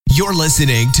You're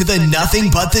listening to the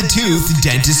Nothing But the Tooth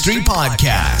Dentistry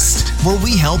Podcast, where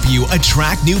we help you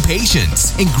attract new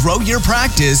patients and grow your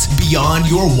practice beyond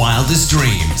your wildest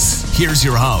dreams. Here's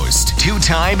your host,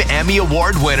 two-time Emmy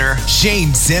Award winner,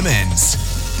 Shane Simmons.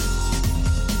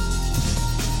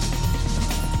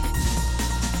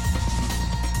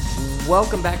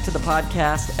 Welcome back to the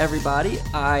podcast, everybody.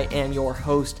 I am your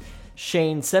host,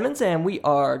 Shane Simmons, and we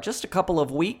are just a couple of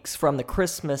weeks from the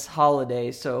Christmas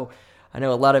holiday, so I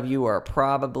know a lot of you are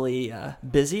probably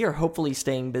busy or hopefully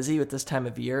staying busy with this time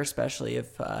of year, especially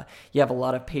if you have a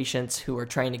lot of patients who are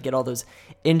trying to get all those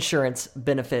insurance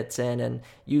benefits in and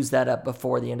use that up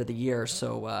before the end of the year.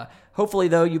 So hopefully,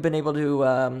 though, you've been able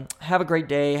to have a great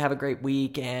day, have a great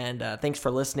week, and thanks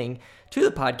for listening to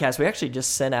the podcast. We actually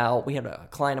just sent out, we had a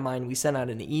client of mine, we sent out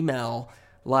an email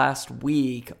last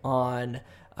week on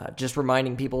just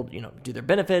reminding people, do their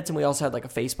benefits, and we also had like a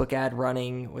Facebook ad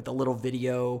running with a little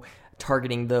video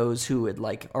targeting those who had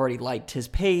already liked his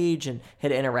page and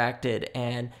had interacted,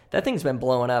 and that thing's been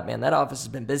blowing up, man. That office has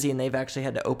been busy, and they've actually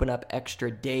had to open up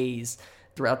extra days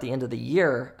throughout the end of the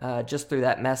year just through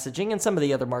that messaging and some of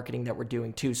the other marketing that we're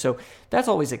doing too. So that's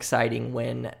always exciting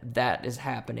when that is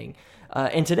happening.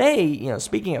 And today,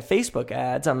 speaking of Facebook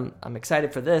ads, I'm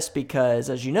excited for this because,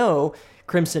 as you know,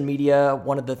 Crimson Media,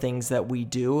 one of the things that we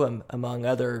do, among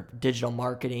other digital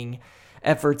marketing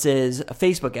efforts, is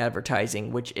Facebook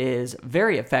advertising, which is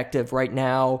very effective right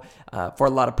now for a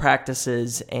lot of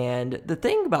practices. And the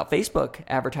thing about Facebook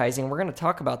advertising, we're going to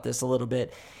talk about this a little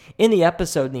bit in the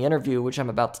episode, in the interview, which I'm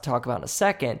about to talk about in a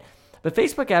second. But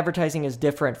Facebook advertising is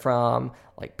different from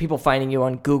people finding you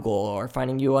on Google or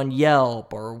finding you on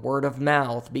Yelp or word of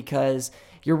mouth, because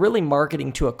you're really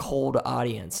marketing to a cold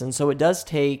audience. And so it does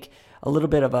take a little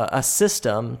bit of a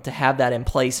system to have that in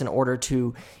place in order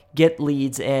to get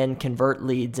leads and convert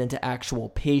leads into actual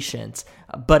patients.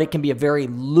 But it can be a very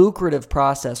lucrative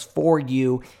process for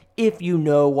you if you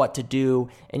know what to do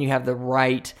and you have the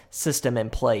right system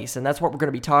in place. And that's what we're going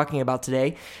to be talking about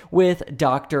today with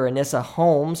Dr. Anissa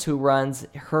Holmes, who runs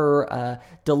her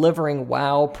Delivering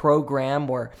Wow program,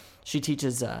 where she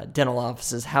teaches dental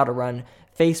offices how to run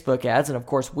Facebook ads. And of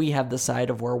course, we have the side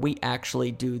of where we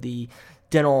actually do the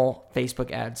dental Facebook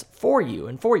ads for you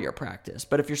and for your practice.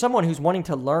 But if you're someone who's wanting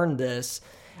to learn this,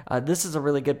 this is a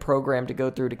really good program to go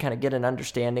through to kind of get an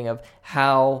understanding of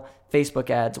how Facebook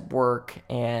ads work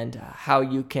and how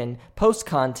you can post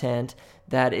content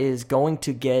that is going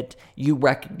to get you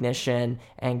recognition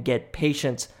and get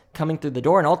patients coming through the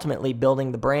door and ultimately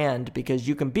building the brand, because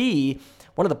you can be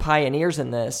one of the pioneers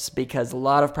in this, because a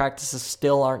lot of practices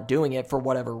still aren't doing it for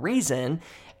whatever reason.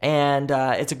 And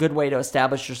it's a good way to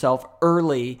establish yourself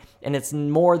early, and it's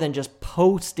more than just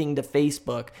posting to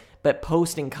Facebook, but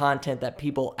posting content that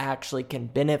people actually can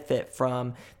benefit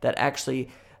from, that actually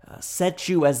sets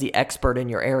you as the expert in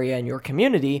your area and your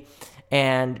community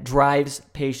and drives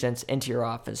patients into your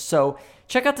office. So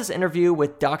check out this interview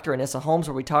with Dr. Anissa Holmes,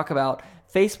 where we talk about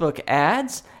Facebook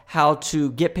ads, how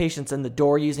to get patients in the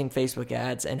door using Facebook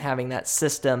ads, and having that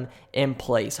system in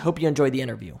place. Hope you enjoy the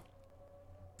interview.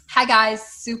 Hi guys,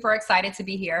 super excited to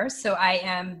be here. So I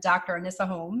am Dr. Anissa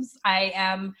Holmes. I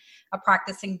am a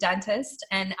practicing dentist,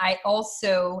 and I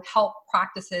also help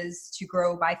practices to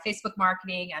grow by Facebook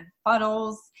marketing and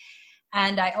funnels.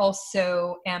 And I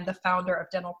also am the founder of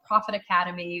Dental Profit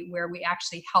Academy, where we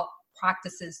actually help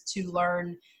practices to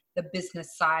learn the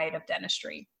business side of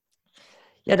dentistry.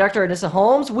 Yeah, Dr. Anissa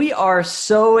Holmes, we are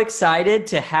so excited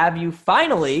to have you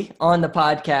finally on the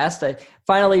podcast. I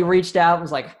finally reached out and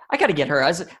was like, I got to get her.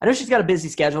 I know she's got a busy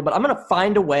schedule, but I'm going to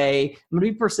find a way. I'm going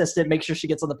to be persistent, make sure she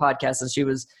gets on the podcast. And she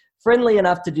was friendly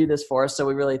enough to do this for us. So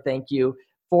we really thank you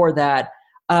for that.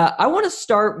 I want to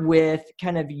start with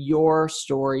kind of your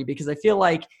story, because I feel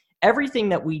like everything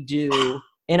that we do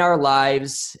in our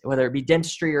lives, whether it be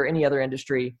dentistry or any other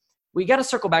industry, we got to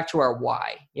circle back to our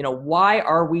why. Why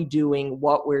are we doing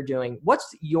what we're doing? What's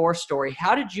your story?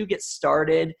 How did you get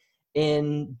started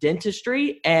in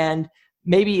dentistry? And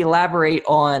maybe elaborate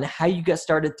on how you got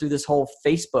started through this whole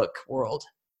Facebook world.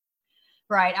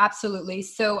 Right, absolutely.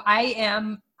 So I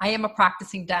am a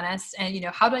practicing dentist, and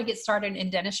how did I get started in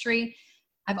dentistry?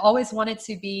 I've always wanted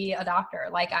to be a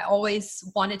doctor. I always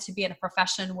wanted to be in a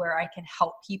profession where I can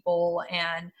help people,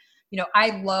 and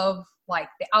I love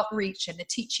the outreach and the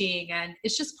teaching, and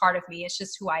it's just part of me. It's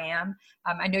just who I am.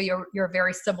 I know you're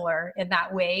very similar in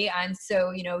that way. And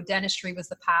so, dentistry was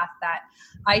the path that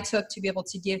I took to be able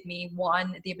to give me,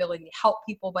 one, the ability to help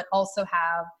people, but also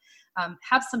have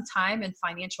have some time and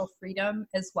financial freedom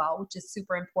as well, which is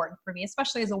super important for me,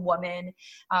 especially as a woman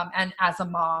and as a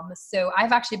mom. So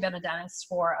I've actually been a dentist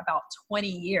for about 20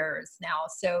 years now.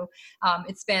 So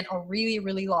it's been a really,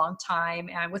 really long time.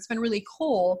 And what's been really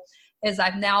cool is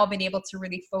I've now been able to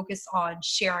really focus on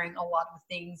sharing a lot of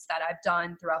the things that I've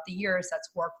done throughout the years that's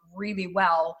worked really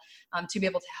well to be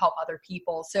able to help other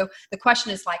people. So the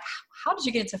question is like, how did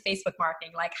you get into Facebook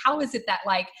marketing? Like, how is it that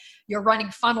like you're running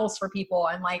funnels for people?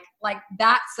 And like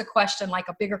that's a question, like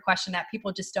a bigger question that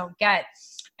people just don't get.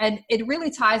 And it really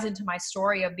ties into my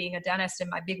story of being a dentist and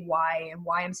my big why and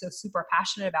why I'm so super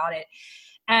passionate about it.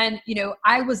 And, you know,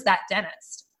 I was that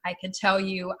dentist. I can tell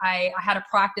you, I had a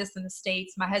practice in the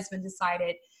States. My husband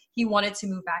decided he wanted to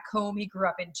move back home. He grew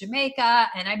up in Jamaica,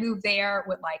 and I moved there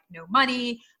with like no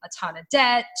money, a ton of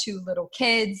debt, 2 little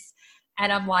kids.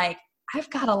 And I'm like, I've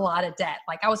got a lot of debt.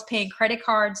 Like I was paying credit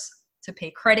cards to pay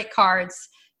credit cards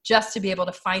just to be able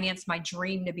to finance my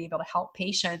dream to be able to help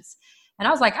patients. And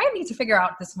I was like, I need to figure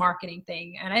out this marketing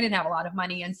thing. And I didn't have a lot of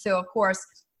money. And so of course,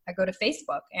 I go to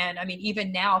Facebook. And I mean,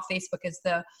 even now, Facebook is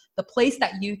the place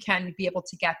that you can be able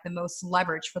to get the most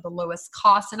leverage for the lowest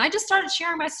cost. And I just started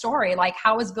sharing my story, like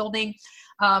how I was building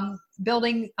how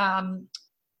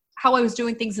I was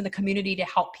doing things in the community to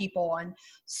help people, and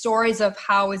stories of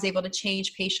how I was able to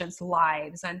change patients'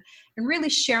 lives, and really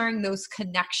sharing those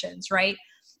connections, right?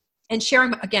 And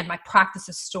sharing, again, my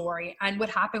practice's story. And what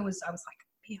happened was I was like,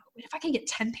 you know, what if I can get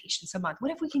 10 patients a month?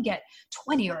 What if we can get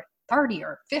 20 or 30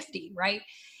 or 50, right?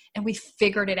 And we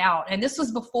figured it out. And this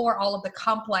was before all of the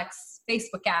complex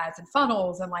Facebook ads and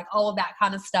funnels and like all of that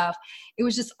kind of stuff. It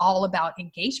was just all about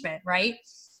engagement, right?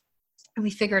 And we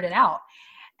figured it out.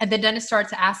 And the dentist started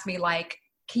to ask me like,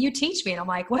 can you teach me? And I'm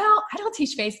like, well, I don't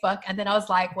teach Facebook. And then I was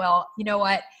like, well, you know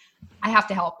what? I have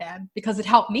to help them because it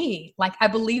helped me. Like I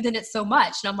believed in it so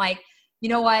much. And I'm like, you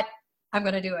know what? I'm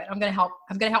going to do it. I'm going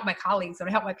to help my colleagues. I'm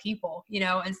going to help my people, you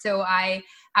know? And so I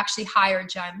actually hired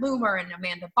John Loomer and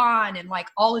Amanda Bond and like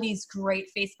all of these great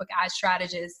Facebook ad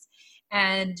strategists.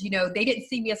 And, you know, they didn't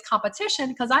see me as competition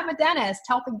because I'm a dentist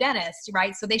helping dentists,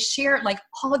 right? So they shared like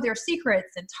all of their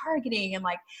secrets and targeting and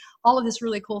like all of this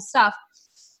really cool stuff.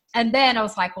 And then I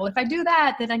was like, well, if I do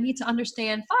that, then I need to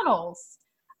understand funnels.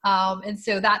 And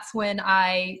so that's when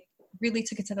I really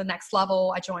took it to the next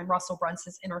level. I joined Russell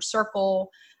Brunson's Inner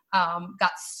Circle.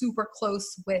 Got super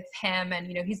close with him, and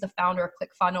you know, he's the founder of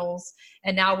ClickFunnels,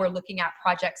 and now we're looking at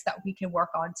projects that we can work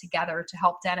on together to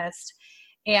help dentists.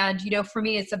 And you know, for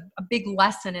me, it's a big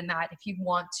lesson in that if you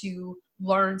want to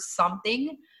learn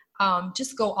something,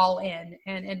 just go all in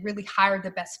and really hire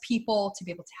the best people to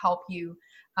be able to help you.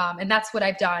 And that's what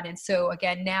I've done. And so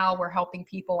again, now we're helping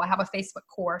people. I have a Facebook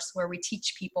course where we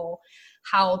teach people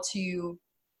how to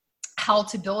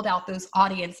build out those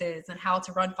audiences and how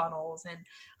to run funnels and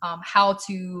how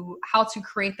to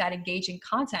create that engaging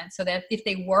content so that if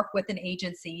they work with an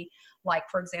agency, like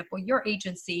for example, your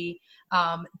agency,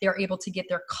 they're able to get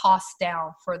their costs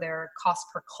down for their cost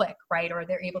per click, right? Or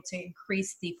they're able to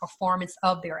increase the performance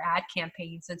of their ad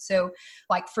campaigns. And so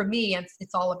like for me,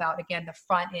 it's all about, again, the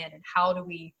front end and how do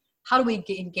we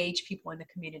engage people in the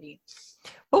community.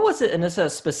 What was it,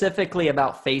 Anissa, specifically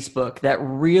about Facebook that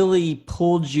really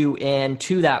pulled you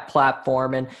into that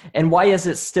platform? And why is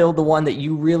it still the one that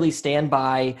you really stand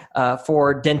by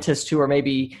for dentists who are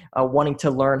maybe wanting to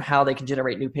learn how they can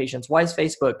generate new patients? Why is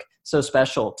Facebook so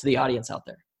special to the audience out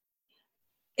there?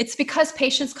 It's because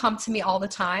patients come to me all the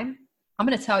time. I'm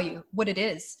going to tell you what it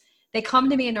is. They come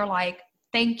to me and they're like,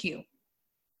 thank you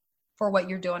for what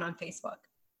you're doing on Facebook.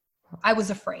 I was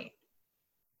afraid.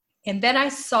 And then I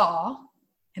saw,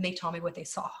 and they told me what they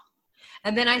saw.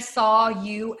 And then I saw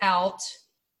you out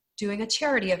doing a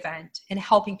charity event and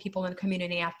helping people in the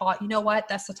community. I thought, you know what?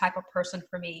 That's the type of person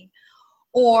for me.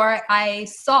 Or I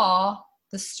saw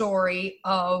the story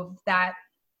of that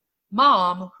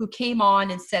mom who came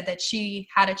on and said that she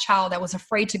had a child that was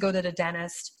afraid to go to the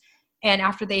dentist. And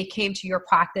after they came to your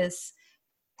practice,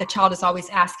 the child is always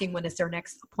asking, when is their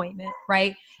next appointment,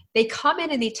 right? They come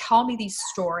in and they tell me these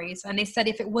stories. And they said,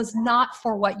 if it was not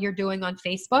for what you're doing on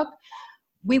Facebook,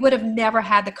 we would have never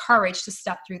had the courage to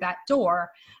step through that door.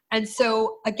 And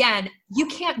so again, you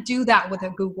can't do that with a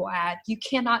Google ad. You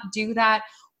cannot do that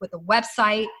with a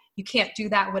website. You can't do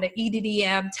that with an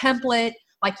EDDM template.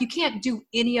 Like you can't do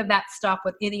any of that stuff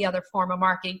with any other form of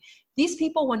marketing. These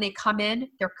people, when they come in,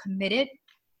 they're committed.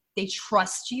 They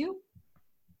trust you.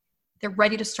 They're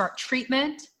ready to start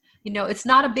treatment. It's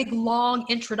not a big, long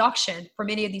introduction for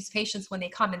many of these patients when they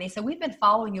come and they say, we've been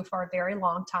following you for a very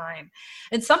long time.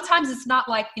 And sometimes it's not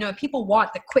like, people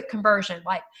want the quick conversion,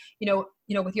 like,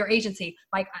 with your agency,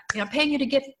 like, I'm paying you to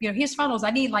get, here's funnels.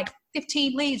 I need like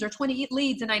 15 leads or 20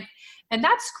 leads. And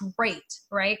that's great,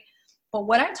 right? But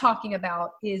what I'm talking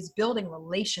about is building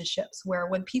relationships where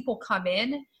when people come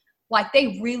in, like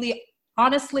they really,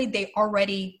 honestly, they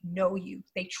already know you,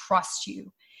 they trust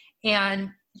you. And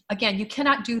again, you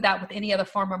cannot do that with any other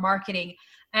form of marketing.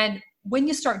 And when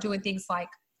you start doing things like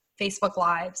Facebook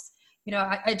Lives,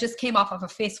 I just came off of a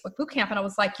Facebook boot camp and I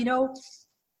was like,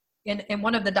 and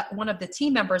one of the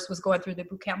team members was going through the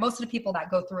boot camp. Most of the people that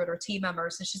go through it are team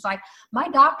members. And she's like, my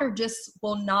doctor just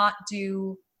will not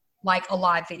do like a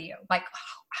live video. Like,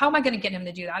 how am I going to get him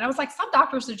to do that? And I was like, some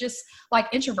doctors are just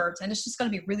like introverts and it's just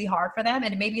going to be really hard for them.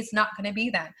 And maybe it's not going to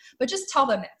be them, but just tell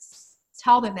them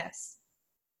this.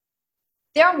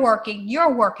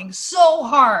 You're working so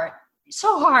hard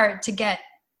to get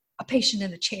a patient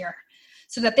in a chair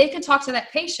so that they can talk to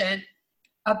that patient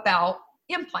about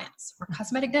implants or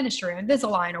cosmetic dentistry or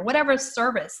Invisalign or whatever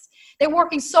service. They're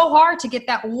working so hard to get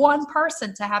that one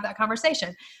person to have that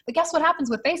conversation. But guess what happens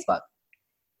with Facebook?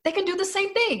 They can do the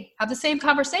same thing, have the same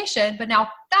conversation, but now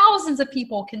thousands of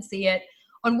people can see it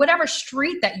on whatever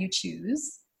street that you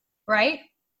choose, right?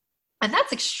 And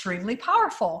that's extremely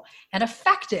powerful and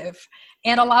effective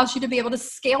and allows you to be able to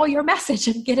scale your message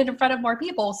and get it in front of more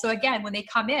people. So again, when they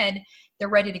come in, they're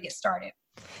ready to get started.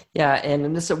 Yeah. And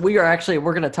we're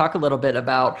going to talk a little bit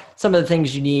about some of the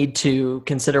things you need to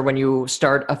consider when you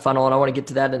start a funnel. And I want to get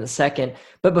to that in a second.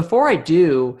 But before I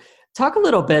do, talk a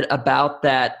little bit about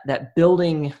that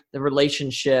building the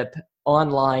relationship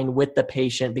online with the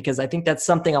patient, because I think that's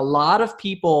something a lot of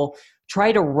people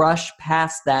try to rush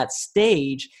past that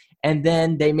stage. And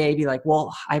then they may be like,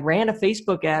 well, I ran a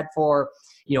Facebook ad for,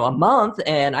 a month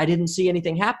and I didn't see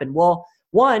anything happen. Well,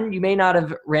 one, you may not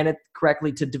have ran it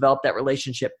correctly to develop that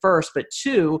relationship first, but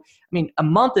two, a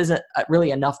month isn't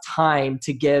really enough time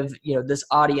to give, this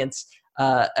audience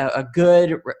a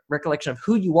good recollection of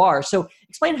who you are. So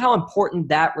explain how important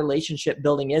that relationship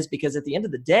building is, because at the end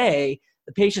of the day,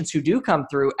 the patients who do come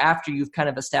through after you've kind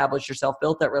of established yourself,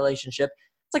 built that relationship,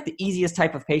 it's like the easiest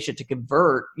type of patient to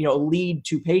convert, lead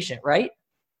to patient, right?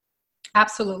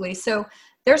 Absolutely. So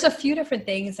there's a few different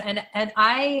things, and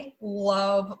I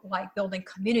love like building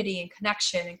community and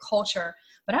connection and culture,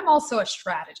 but I'm also a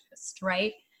strategist,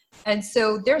 right? And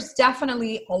so there's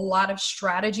definitely a lot of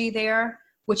strategy there,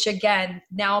 which again,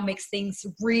 now makes things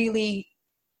really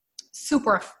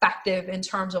super effective in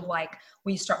terms of like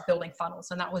when you start building funnels.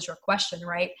 And that was your question,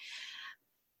 right?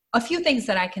 A few things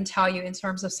that I can tell you in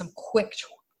terms of some quick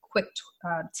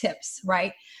tips,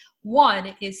 right?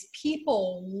 One is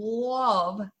people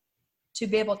love to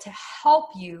be able to help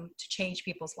you to change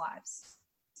people's lives,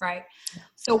 right?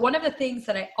 So one of the things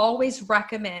that I always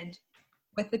recommend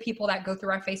with the people that go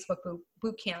through our Facebook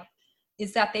boot camp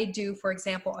is that they do, for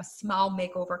example, a smile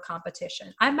makeover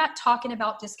competition. I'm not talking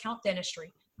about discount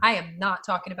dentistry. I am not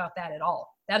talking about that at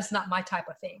all. That is not my type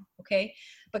of thing, okay?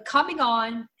 But coming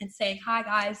on and saying, hi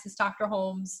guys, this is Dr.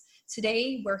 Holmes.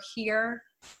 Today we're here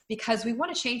because we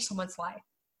want to change someone's life,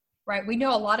 right? We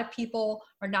know a lot of people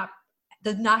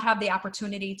did not have the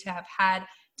opportunity to have had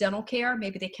dental care.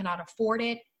 Maybe they cannot afford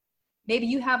it. Maybe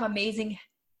you have amazing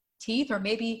teeth, or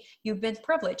maybe you've been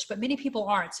privileged, but many people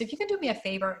aren't. So if you can do me a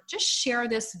favor, just share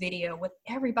this video with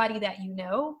everybody that you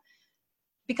know,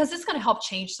 because it's going to help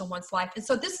change someone's life. And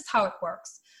so this is how it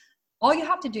works. All you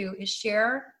have to do is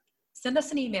send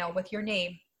us an email with your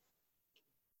name,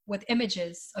 with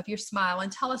images of your smile,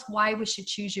 and tell us why we should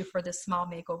choose you for this smile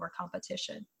makeover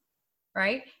competition,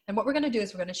 right? And what we're going to do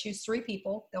is we're going to choose 3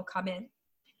 people. They'll come in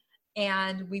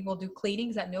and we will do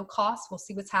cleanings at no cost. We'll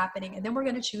see what's happening. And then we're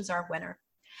going to choose our winner.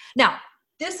 Now,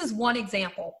 this is one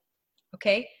example,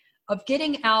 okay, of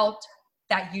getting out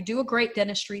that you do a great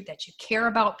dentistry, that you care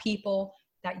about people,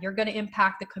 that you're going to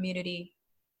impact the community.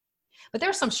 But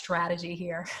there's some strategy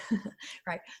here,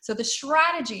 right? So the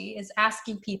strategy is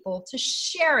asking people to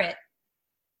share it.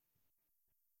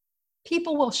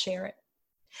 People will share it.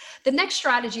 The next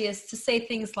strategy is to say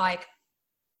things like,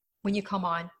 when you come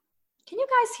on, can you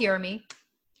guys hear me?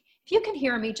 If you can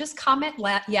hear me, just comment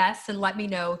yes and let me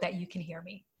know that you can hear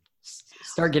me.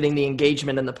 Start getting the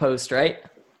engagement in the post, right?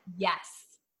 Yes,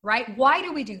 right? Why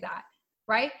do we do that,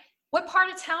 right? What part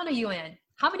of town are you in?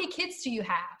 How many kids do you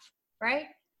have, right?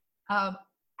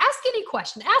 Ask any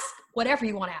question. Ask whatever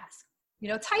you want to ask.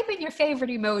 Type in your favorite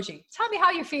emoji. Tell me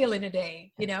how you're feeling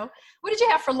today. What did you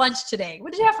have for lunch today?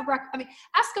 What did you have for breakfast?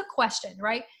 Ask a question,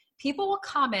 right? People will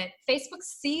comment. Facebook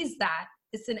sees that.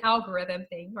 it's an algorithm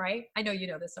thing, right? I know you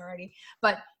know this already,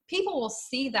 but people will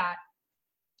see that.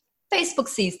 Facebook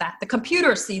sees that, the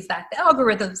computer sees that, the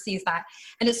algorithm sees that,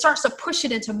 and it starts to push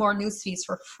it into more news feeds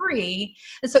for free.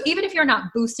 And so even if you're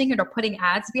not boosting it or putting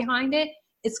ads behind it,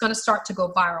 it's going to start to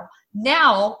go viral.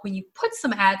 Now, when you put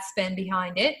some ad spend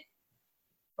behind it,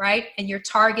 right, and you're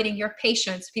targeting your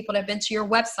patients, people that have been to your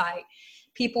website,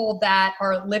 people that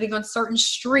are living on certain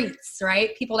streets,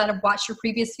 right, people that have watched your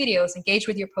previous videos, engaged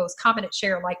with your posts, commented,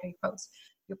 share, like your posts,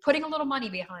 you're putting a little money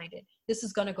behind it. This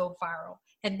is going to go viral.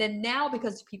 And then now,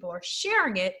 because people are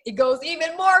sharing it, it goes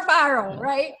even more viral,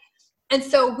 right? And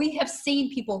so we have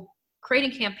seen people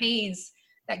creating campaigns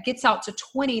that gets out to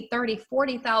 20, 30,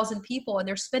 40,000 people, and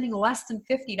they're spending less than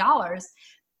 $50.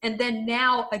 And then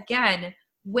now, again,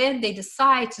 when they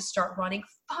decide to start running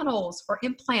funnels for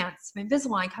implants,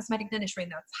 Invisalign, cosmetic dentistry,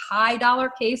 and that's high dollar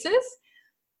cases,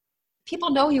 people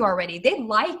know you already. They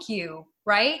like you,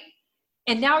 right?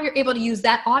 And now you're able to use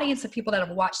that audience of people that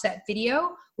have watched that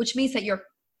video, which means that your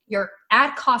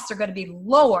ad costs are going to be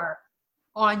lower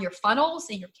on your funnels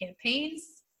and your campaigns,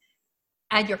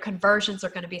 and your conversions are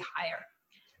going to be higher.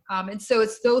 And so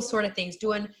it's those sort of things,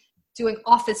 doing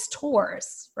office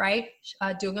tours, right?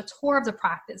 Doing a tour of the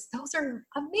practice. Those are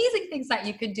amazing things that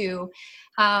you can do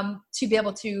to be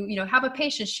able to, have a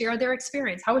patient share their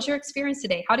experience. How was your experience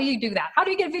today? How do you do that? How do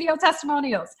you get video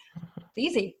testimonials? It's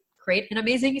easy. Create an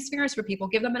amazing experience for people.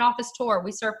 Give them an office tour.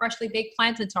 We serve freshly baked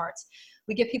plantain tarts.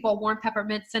 We give people a warm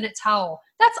peppermint scented towel.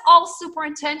 That's all super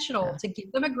intentional to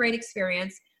give them a great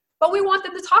experience. But we want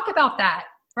them to talk about that,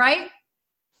 right?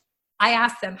 I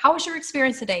ask them, how was your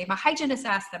experience today? My hygienist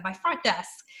asked them, my front desk.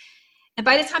 And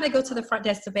by the time they go to the front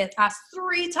desk, they ask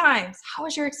 3 times, how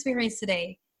was your experience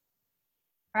today?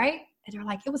 Right? And they're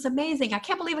like, it was amazing. I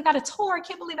can't believe I got a tour. I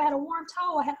can't believe I had a warm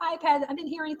towel. I had iPad. I didn't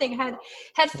hear anything. I had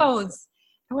headphones.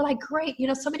 And we're like, great.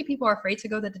 So many people are afraid to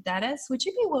go to the dentist. Would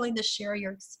you be willing to share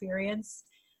your experience?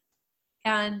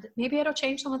 And maybe it'll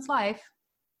change someone's life.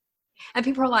 And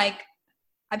people are like,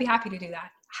 I'd be happy to do that.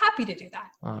 Happy to do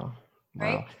that. Wow.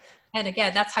 Right? And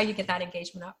again, that's how you get that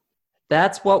engagement up.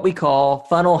 That's what we call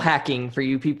funnel hacking for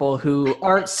you people who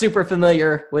aren't super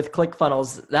familiar with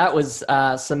ClickFunnels. That was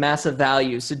some massive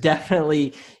value. So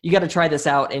definitely you got to try this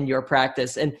out in your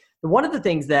practice. And one of the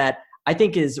things that I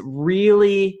think is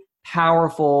really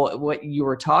powerful, what you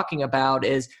were talking about,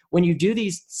 is when you do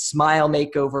these smile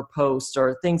makeover posts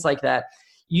or things like that,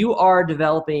 you are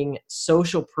developing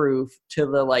social proof to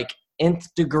the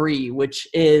nth degree, which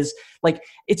is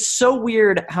it's so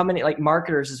weird how many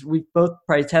marketers, as we've both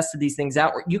probably tested these things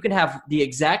out, where you can have the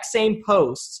exact same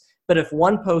posts, but if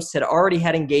one post had already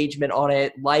had engagement on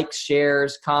it, likes,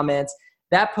 shares, comments,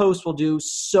 that post will do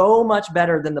so much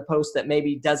better than the post that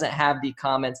maybe doesn't have the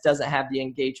comments, doesn't have the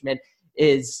engagement,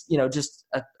 is just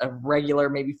a regular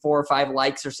maybe 4 or 5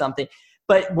 likes or something.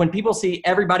 But when people see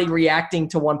everybody reacting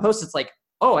to one post, it's like,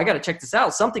 oh, I got to check this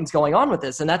out. Something's going on with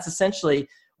this. And that's essentially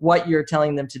what you're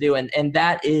telling them to do. And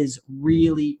that is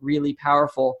really, really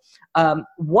powerful.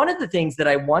 One of the things that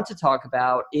I want to talk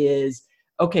about is,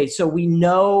 okay, so we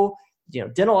know,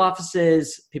 dental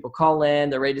offices, people call in,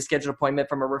 they're ready to schedule an appointment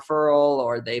from a referral,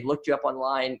 or they looked you up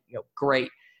online, great.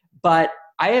 But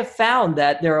I have found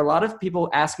that there are a lot of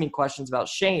people ask me questions about,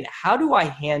 Shane, how do I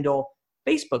handle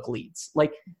Facebook leads?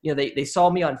 They saw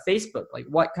me on Facebook.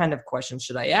 What kind of questions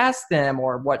should I ask them?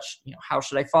 Or how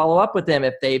should I follow up with them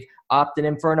if they've opted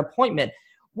in for an appointment?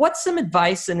 What's some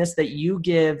advice in this that you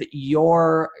give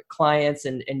your clients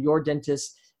and your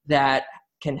dentists that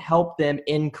can help them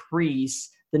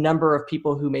increase the number of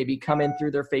people who maybe come in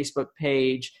through their Facebook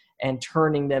page and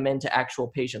turning them into actual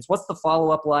patients? What's the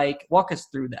follow-up like? Walk us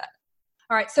through that.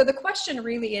 All right. So the question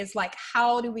really is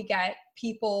how do we get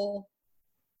people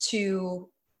to,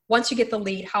 once you get the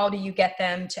lead, how do you get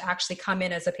them to actually come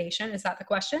in as a patient? Is that the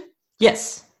question?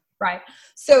 Yes. Right.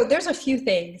 So there's a few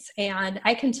things, and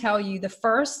I can tell you the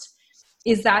first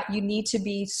is that you need to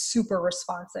be super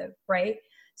responsive, right?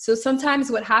 So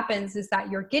sometimes what happens is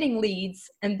that you're getting leads,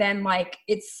 and then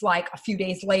it's a few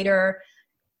days later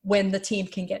when the team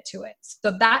can get to it.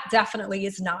 So that definitely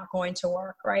is not going to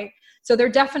work, right? So there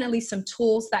are definitely some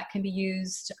tools that can be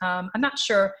used. I'm not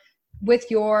sure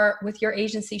with your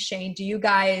agency, Shane, do you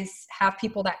guys have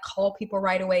people that call people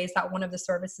right away? Is that one of the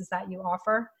services that you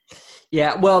offer?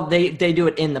 Yeah, well, they do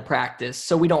it in the practice.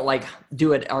 So we don't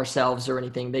do it ourselves or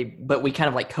anything. But we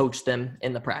kind of coach them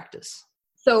in the practice.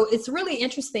 So it's really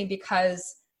interesting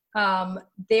because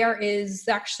there is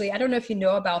actually, I don't know if you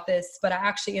know about this, but I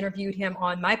actually interviewed him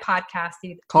on my podcast.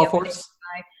 Call Force?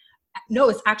 No,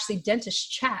 it's actually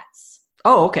Dentist Chats.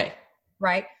 Oh, okay.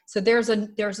 Right. So there's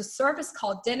a service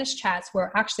called Dentist Chats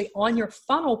where actually on your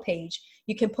funnel page,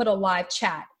 you can put a live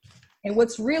chat. And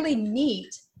what's really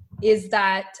neat is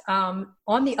that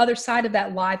on the other side of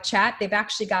that live chat, they've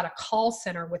actually got a call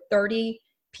center with 30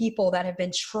 people that have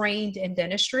been trained in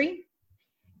dentistry.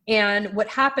 And what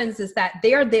happens is that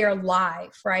they're there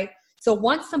live, right? So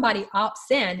once somebody opts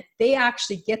in, they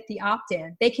actually get the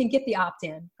opt-in. They can get the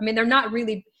opt-in. I mean, they're not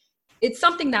really, it's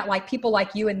something that like people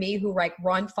like you and me who like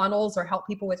run funnels or help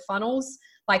people with funnels,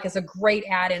 like is a great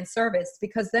add-in service,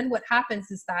 because then what happens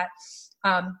is that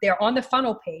they're on the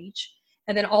funnel page,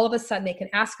 and then all of a sudden they can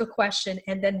ask a question,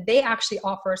 and then they actually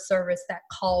offer a service that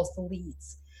calls the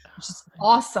leads, which is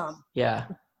awesome. Yeah.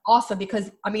 Awesome,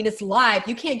 because I mean, it's live.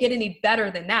 You can't get any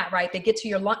better than that, right? They get to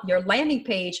your landing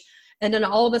page, and then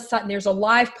all of a sudden there's a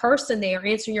live person there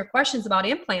answering your questions about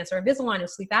implants or Invisalign or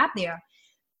sleep apnea.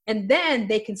 And then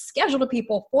they can schedule the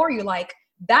people for you. Like,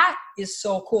 that is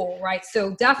so cool, right?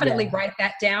 So definitely write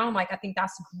that down. Like, I think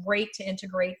that's great to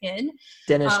integrate in.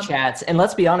 Dentist chats. And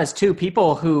let's be honest too,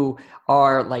 people who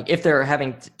are like, if they're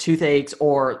having toothaches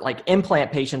or like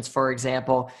implant patients, for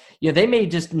example, they may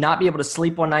just not be able to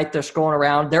sleep one night. They're scrolling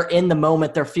around. They're in the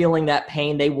moment. They're feeling that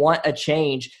pain. They want a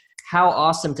change. How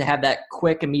awesome to have that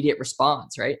quick, immediate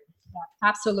response, right? Yeah,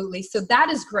 absolutely. So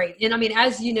that is great. And I mean,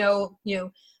 as you know,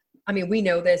 I mean, we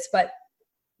know this, but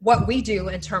what we do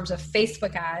in terms of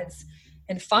Facebook ads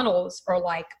and funnels are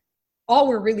like, all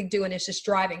we're really doing is just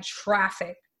driving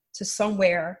traffic to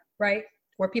somewhere, right,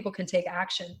 where people can take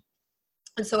action.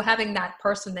 And so having that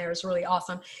person there is really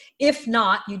awesome. If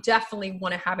not, you definitely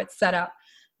want to have it set up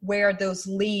where those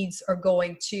leads are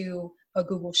going to a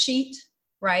Google Sheet,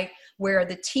 right, where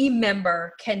the team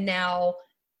member can now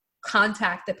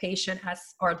contact the patient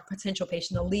or the potential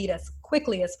patient, the lead, as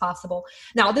quickly as possible.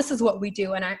 Now, this is what we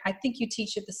do, and I think you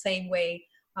teach it the same way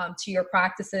to your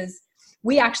practices.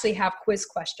 We actually have quiz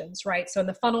questions, right? So in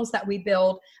the funnels that we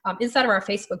build inside of our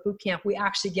Facebook Bootcamp, we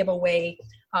actually give away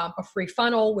a free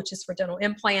funnel, which is for dental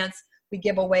implants. We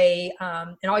give away,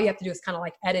 and all you have to do is kind of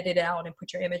like edit it out and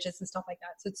put your images and stuff like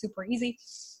that. So it's super easy.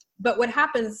 But what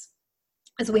happens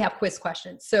is we have quiz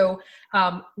questions. So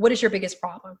what is your biggest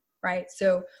problem? Right?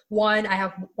 So one, I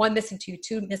have one missing tooth,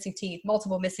 two missing teeth,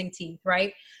 multiple missing teeth,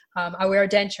 right? I wear a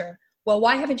denture. Well,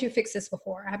 why haven't you fixed this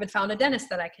before? I haven't found a dentist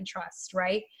that I can trust,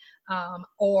 right?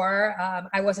 Or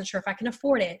I wasn't sure if I can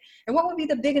afford it. And what would be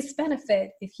the biggest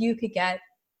benefit if you could get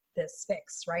this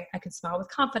fixed, right? I can smile with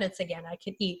confidence again. I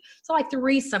can eat. So like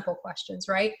 3 simple questions,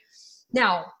 right?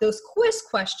 Now, those quiz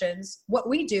questions, what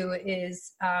we do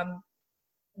is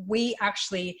we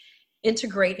actually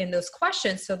integrate in those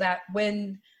questions so that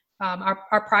when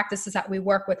our practices that we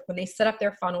work with, when they set up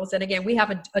their funnels, and again, we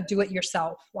have a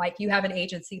do-it-yourself, like you have an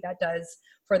agency that does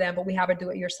for them, but we have a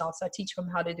do-it-yourself, so I teach them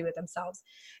how to do it themselves.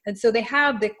 And so they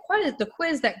have the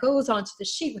quiz that goes onto the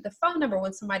sheet with the phone number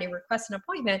when somebody requests an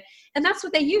appointment, and that's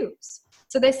what they use.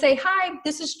 So they say, "Hi,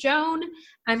 this is Joan.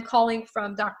 I'm calling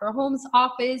from Dr. Holmes'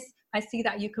 office. I see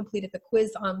that you completed the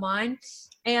quiz online,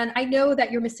 and I know that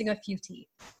you're missing a few teeth,"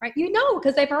 right?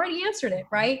 Because they've already answered it,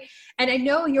 right? And I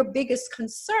know your biggest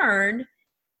concern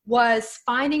was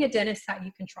finding a dentist that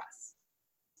you can trust.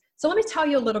 So let me tell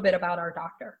you a little bit about our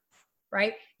doctor,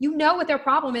 right? You know what their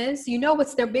problem is. You know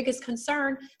what's their biggest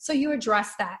concern. So you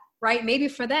address that, right? Maybe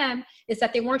for them is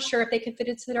that they weren't sure if they could fit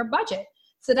into their budget.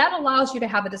 So that allows you to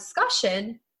have a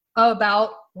discussion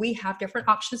about, we have different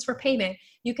options for payment.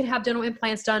 You can have dental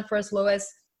implants done for as low as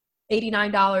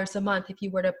 $89 a month if you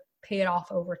were to pay it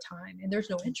off over time, and there's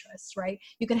no interest, right?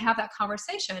 You can have that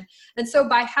conversation. And so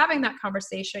by having that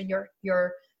conversation,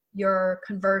 your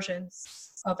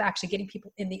conversions of actually getting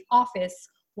people in the office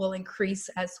will increase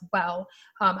as well.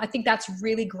 I think that's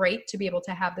really great to be able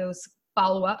to have those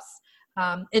follow-ups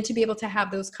and to be able to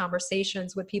have those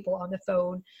conversations with people on the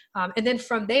phone. And then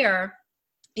from there,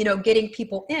 getting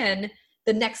people in,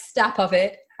 the next step of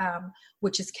it,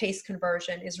 which is case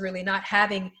conversion, is really not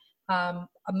having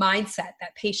a mindset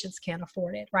that patients can't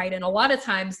afford it, right? And a lot of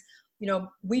times,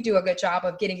 we do a good job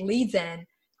of getting leads in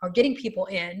or getting people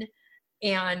in,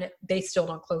 and they still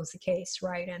don't close the case,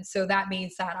 right? And so that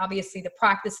means that obviously the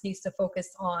practice needs to focus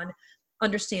on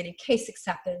understanding case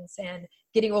acceptance and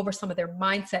getting over some of their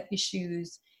mindset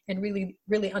issues and really,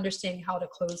 really understanding how to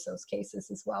close those cases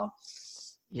as well.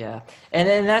 Yeah. And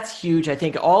then that's huge. I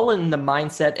think all in the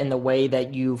mindset and the way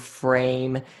that you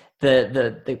frame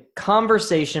the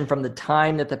conversation from the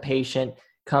time that the patient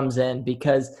comes in,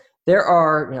 because there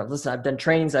are, listen, I've done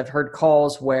trainings, I've heard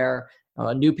calls where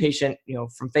a new patient,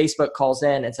 from Facebook calls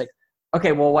in. It's like,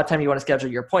 okay, well, what time do you want to schedule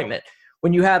your appointment?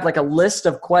 When you have like a list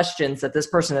of questions that this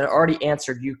person had already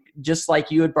answered, you, just like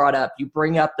you had brought up, you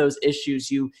bring up those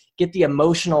issues, you get the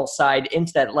emotional side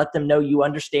into that, let them know you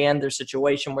understand their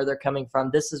situation, where they're coming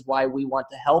from. This is why we want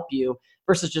to help you,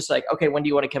 versus just like, okay, when do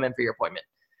you want to come in for your appointment?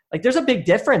 Like there's a big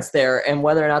difference there and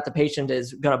whether or not the patient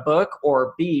is going to book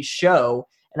or B, show.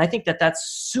 And I think that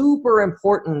that's super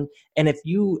important. And I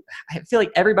feel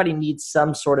like everybody needs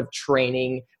some sort of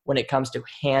training when it comes to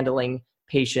handling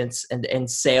patients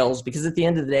and sales, because at the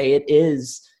end of the day, it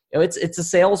is, it's a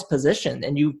sales position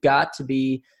and you've got to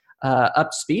be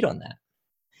up to speed on that.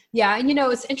 Yeah. And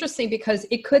it's interesting because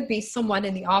it could be someone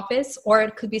in the office or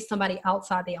it could be somebody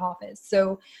outside the office.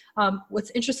 So what's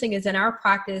interesting is in our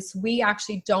practice, we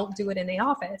actually don't do it in the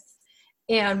office,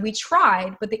 and we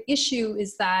tried, but the issue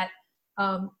is that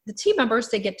the team members,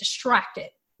 they get distracted,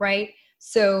 right?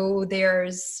 So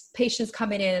there's patients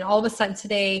coming in and all of a sudden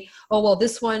today, oh, well,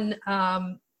 this one,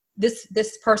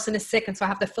 this person is sick and so I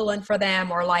have to fill in for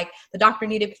them, or like the doctor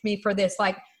needed me for this.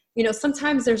 Like,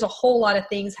 sometimes there's a whole lot of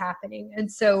things happening. And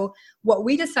so what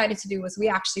we decided to do was we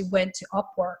actually went to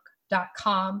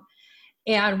Upwork.com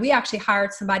and we actually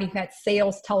hired somebody who had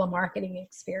sales telemarketing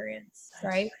experience,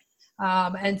 right?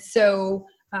 And so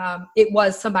it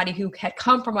was somebody who had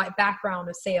come from a background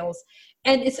of sales.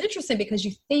 And it's interesting because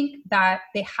you think that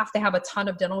they have to have a ton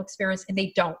of dental experience and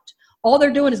they don't. All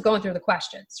they're doing is going through the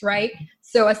questions, right?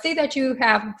 So I say that you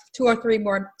have two or three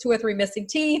missing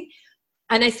teeth.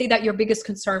 And I say that your biggest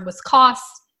concern was cost.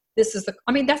 That's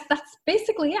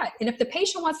basically it. And if the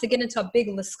patient wants to get into a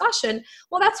big discussion,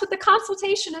 well, that's what the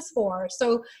consultation is for.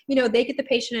 So, they get the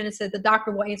patient in and say, the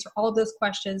doctor will answer all of those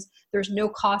questions. There's no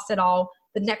cost at all.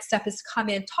 The next step is to come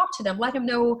in, talk to them, let them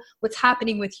know what's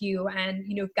happening with you. And,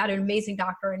 you've got an amazing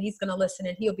doctor and he's going to listen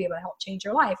and he'll be able to help change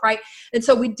your life. Right. And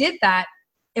so we did that.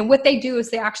 And what they do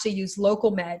is they actually use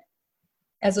LocalMed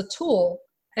as a tool.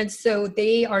 And so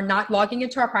they are not logging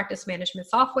into our practice management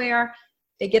software.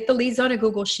 They get the leads on a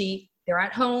Google Sheet. They're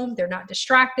at home. They're not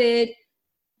distracted.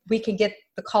 We can get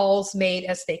the calls made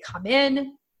as they come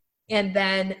in. And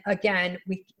then again,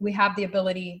 we have the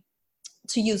ability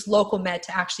to use LocalMed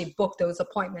to actually book those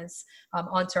appointments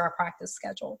onto our practice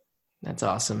schedule. That's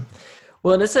awesome.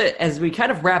 Well, Anissa, as we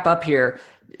kind of wrap up here,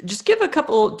 just give a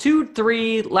couple,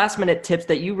 2-3 last minute tips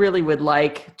that you really would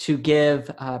like to give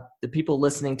the people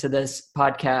listening to this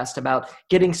podcast about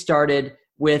getting started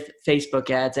with Facebook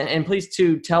ads. And please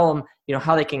too, tell them,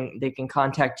 how they can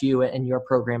contact you and your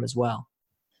program as well.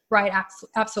 Right.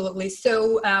 Absolutely.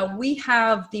 So we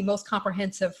have the most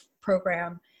comprehensive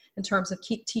program in terms of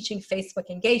teaching Facebook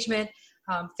engagement,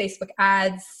 Facebook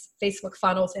ads, Facebook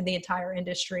funnels in the entire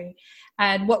industry.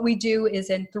 And what we do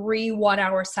is in 3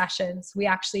 1-hour sessions, we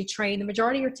actually train the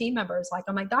majority of your team members. Like,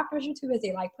 I'm like, doctors, you're too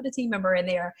busy. Like, put a team member in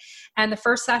there. And the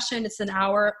first session, it's an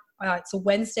hour. It's a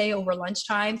Wednesday over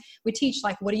lunchtime. We teach,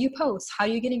 like, what do you post? How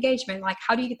do you get engagement? Like,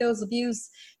 how do you get those views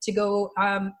to go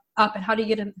up and how do you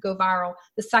get them to go viral?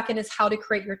 The second is how to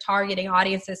create your targeting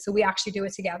audiences. So we actually do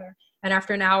it together. And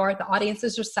after an hour, the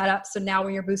audiences are set up. So now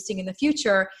when you're boosting in the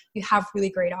future, you have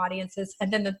really great audiences.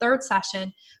 And then the third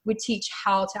session, we teach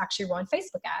how to actually run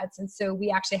Facebook ads. And so we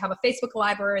actually have a Facebook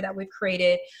library that we've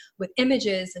created with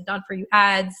images and done for you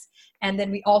ads. And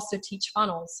then we also teach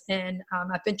funnels. And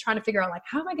I've been trying to figure out, like,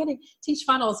 how am I going to teach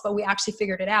funnels? But we actually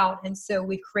figured it out. And so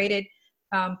we've created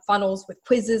funnels with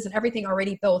quizzes and everything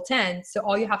already built in. So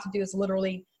all you have to do is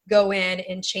literally go in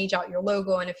and change out your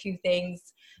logo and a few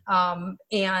things.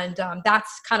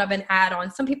 That's kind of an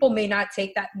add-on. Some people may not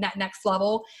take that next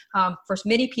level. For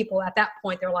many people at that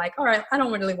point, they're like, all right, I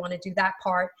don't really want to do that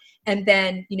part. And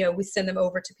then, we send them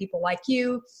over to people like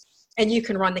you, and you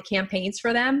can run the campaigns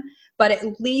for them. But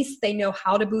at least they know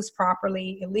how to boost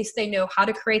properly. At least they know how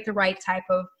to create the right type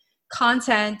of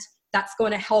content that's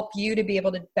going to help you to be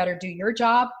able to better do your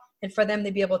job, and for them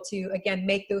to be able to, again,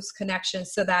 make those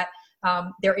connections so that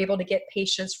they're able to get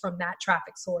patients from that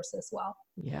traffic source as well.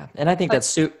 Yeah. And I think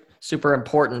that's super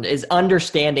important, is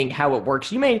understanding how it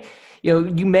works. You may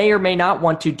or may not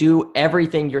want to do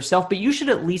everything yourself, but you should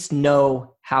at least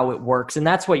know how it works. And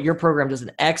that's what your program does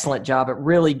an excellent job at,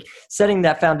 really setting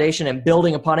that foundation and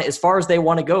building upon it as far as they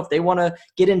want to go. If they want to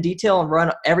get in detail and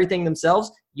run everything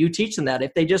themselves, you teach them that.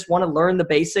 If they just want to learn the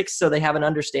basics so they have an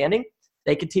understanding,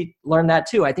 they could learn that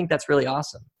too. I think that's really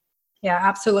awesome. Yeah,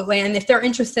 absolutely. And if they're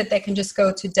interested, they can just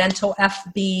go to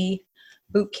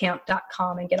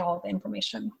dentalfbbootcamp.com and get all the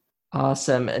information.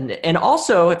 Awesome. And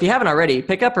also, if you haven't already,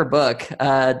 pick up her book,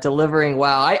 Delivering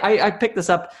Wow. I picked this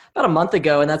up about a month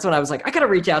ago, and that's when I was like, I got to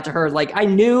reach out to her. Like, I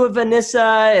knew of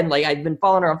Anissa, and like, I'd been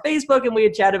following her on Facebook, and we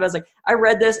had chatted. I was like, I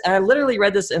read this, and I literally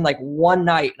read this in like one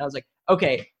night. And I was like,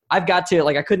 okay, I've got to,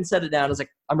 like, I couldn't set it down. I was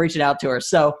like, I'm reaching out to her.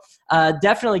 So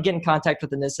definitely get in contact with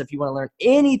Anissa if you want to learn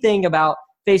anything about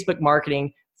Facebook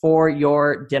marketing for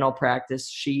your dental practice.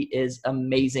 She is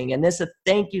amazing. Anissa,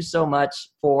 thank you so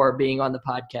much for being on the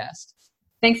podcast.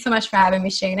 Thanks so much for having me,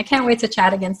 Shane. I can't wait to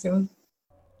chat again soon.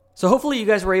 So hopefully you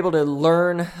guys were able to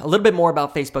learn a little bit more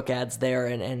about Facebook ads there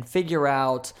and figure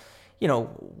out,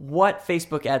 what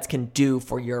Facebook ads can do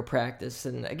for your practice.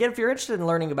 And again, if you're interested in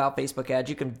learning about Facebook ads,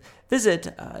 you can visit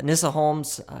Nissa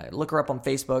Holmes, look her up on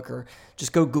Facebook, or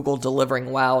just go Google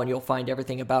Delivering Wow, and you'll find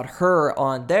everything about her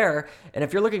on there. And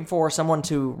if you're looking for someone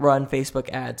to run Facebook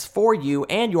ads for you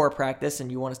and your practice,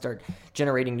 and you want to start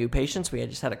generating new patients, we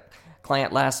just had a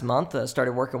client last month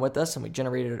started working with us, and we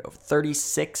generated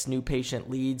 36 new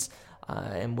patient leads,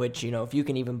 in which, if you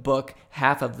can even book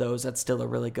half of those, that's still a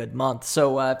really good month.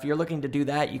 So if you're looking to do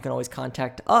that, you can always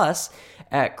contact us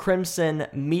at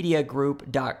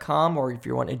crimsonmediagroup.com, or if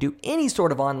you want to do any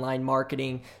sort of online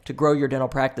marketing to grow your dental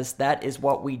practice, that is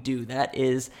what we do. That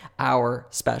is our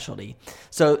specialty.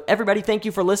 So everybody, thank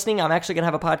you for listening. I'm actually going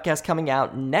to have a podcast coming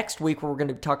out next week where we're going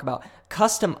to talk about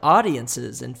custom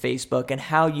audiences in Facebook and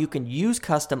how you can use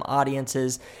custom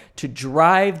audiences to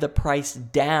drive the price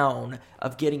down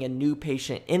of getting a new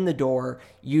patient in the door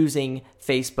using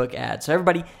Facebook ads. So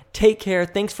everybody, take care.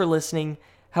 Thanks for listening.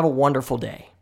 Have a wonderful day.